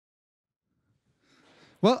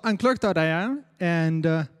Well, I'm Clerk AI, and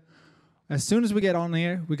as soon as we get on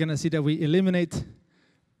here, we're going to see that we eliminate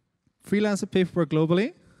freelancer paperwork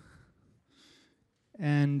globally.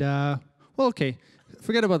 And, well, okay,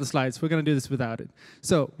 forget about the slides. We're going to do this without it.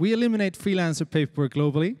 So we eliminate freelancer paperwork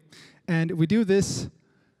globally, and we do this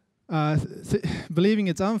believing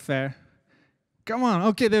it's unfair. Come on,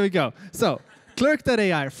 okay, there we go. So Clerk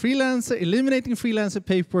AI, eliminating freelancer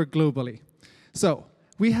paperwork globally. So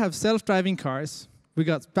we have self-driving cars. We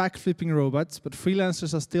got back-flipping robots, but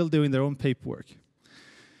freelancers are still doing their own paperwork.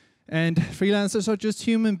 And freelancers are just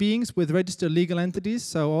human beings with registered legal entities,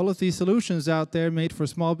 so all of these solutions out there made for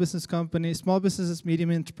small business companies, small businesses, medium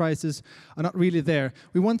enterprises are not really there.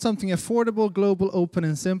 We want something affordable, global, open,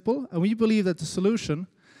 and simple, and we believe that the solution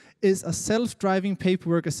is a self-driving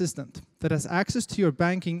paperwork assistant that has access to your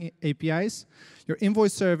banking APIs, your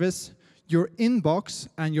invoice service, your inbox,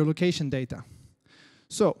 and your location data.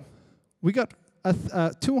 So we got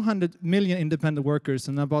 200 million independent workers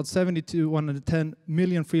and about 70 to 110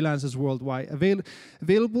 million freelancers worldwide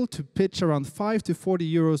available to pitch around 5 to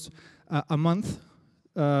 40 euros a month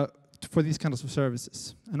for these kinds of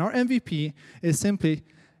services. And our MVP is simply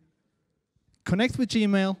connect with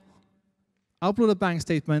Gmail, upload a bank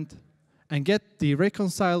statement, and get the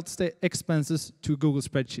reconciled expenses to Google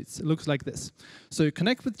spreadsheets. It looks like this. So you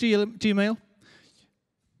connect with Gmail,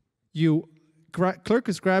 Clerk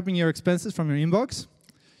is grabbing your expenses from your inbox,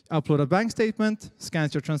 upload a bank statement,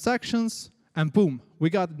 scans your transactions, and boom, we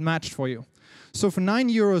got it matched for you. So for 9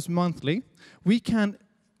 euros monthly, we can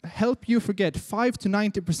help you forget 5 to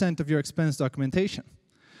 90% of your expense documentation.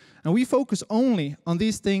 And we focus only on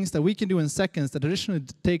these things that we can do in seconds that traditionally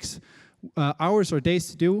takes hours or days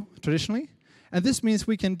to do traditionally. And this means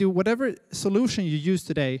we can do whatever solution you use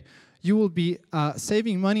today, you will be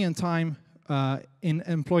saving money and time in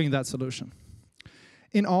employing that solution.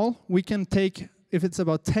 In all, we can take, if it's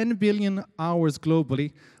about 10 billion hours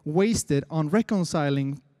globally, wasted on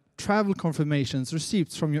reconciling travel confirmations,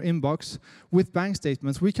 receipts from your inbox with bank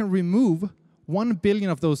statements, we can remove 1 billion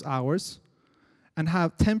of those hours and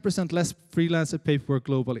have 10% less freelancer paperwork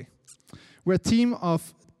globally. We're a team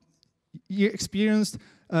of experienced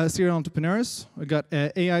serial entrepreneurs. We got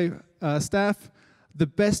AI staff, the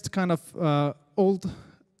best kind of old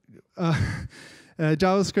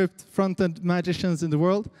JavaScript front-end magicians in the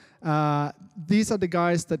world. These are the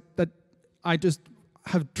guys that I just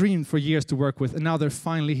have dreamed for years to work with, and now they're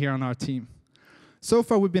finally here on our team. So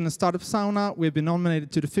far, we've been a startup sauna. We've been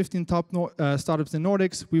nominated to the 15 top startups in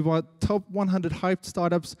Nordics. We were top 100 hyped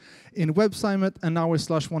startups in Web Summit, and now we're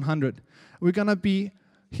Slush 100. We're going to be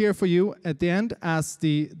here for you at the end as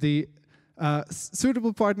the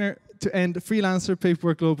suitable partner to end freelancer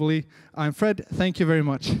paperwork globally. I'm Fred. Thank you very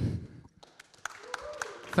much.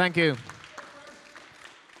 Thank you.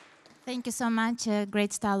 Thank you so much.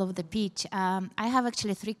 Great style of the pitch. I have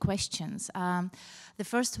actually 3 questions. The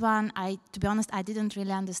first one, to be honest, I didn't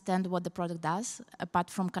really understand what the product does, apart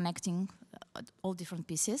from connecting all different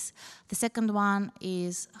pieces. The second one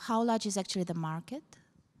is, how large is actually the market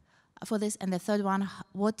for this? And the third one,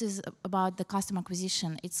 what is about the customer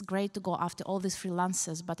acquisition? It's great to go after all these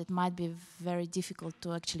freelancers, but it might be very difficult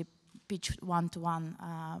to actually pitch one-to-one,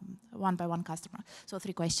 one-by-one customer. So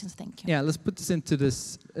 3 questions, thank you. Yeah, let's put this into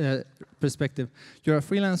this perspective. You're a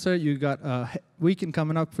freelancer, you got a weekend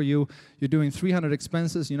coming up for you, you're doing 300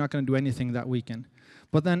 expenses, you're not going to do anything that weekend.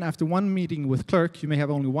 But then after one meeting with Clerk, you may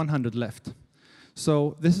have only 100 left.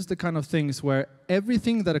 So this is the kind of things where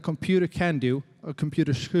everything that a computer can do, a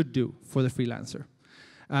computer should do for the freelancer.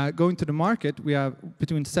 Going to the market, we have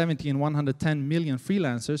between 70 and 110 million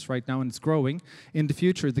freelancers right now, and it's growing. In the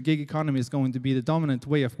future, the gig economy is going to be the dominant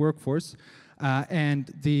way of workforce, and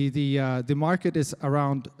the market is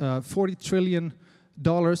around $40 trillion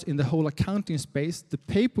in the whole accounting space. The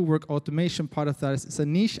paperwork automation part of that is a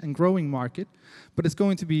niche and growing market, but it's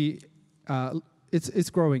going to be it's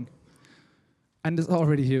growing, and it's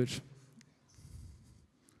already huge.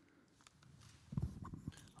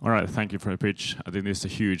 All right, thank you for the pitch. I think this is a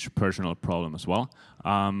huge personal problem as well.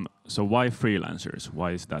 So why freelancers?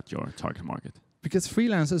 Why is that your target market? Because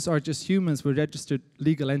freelancers are just humans with registered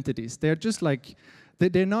legal entities. They're just like,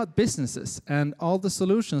 they're not businesses. And all the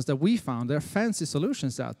solutions that we found, they're fancy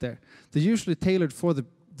solutions out there. They're usually tailored for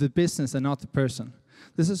the business and not the person.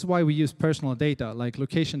 This is why we use personal data, like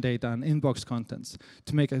location data and inbox contents,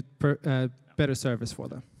 to make a better service for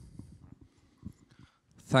them.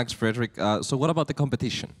 Thanks, Frederick. So what about the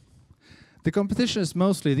competition? The competition is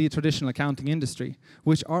mostly the traditional accounting industry,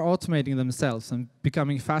 which are automating themselves and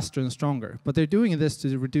becoming faster and stronger. But they're doing this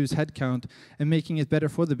to reduce headcount and making it better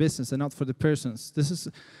for the business and not for the persons. This is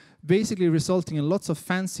basically resulting in lots of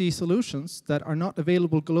fancy solutions that are not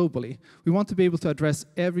available globally. We want to be able to address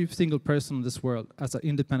every single person in this world as an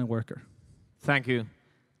independent worker. Thank you.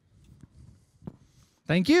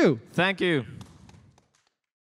 Thank you. Thank you.